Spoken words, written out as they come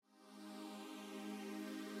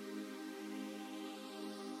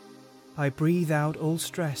I breathe out all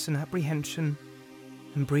stress and apprehension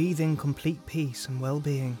and breathe in complete peace and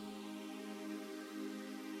well-being.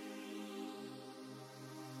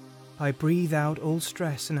 I breathe out all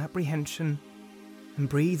stress and apprehension and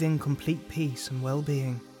breathe in complete peace and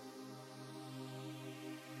well-being.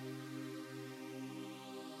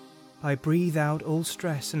 I breathe out all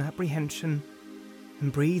stress and apprehension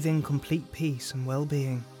and breathe in complete peace and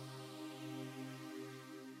well-being.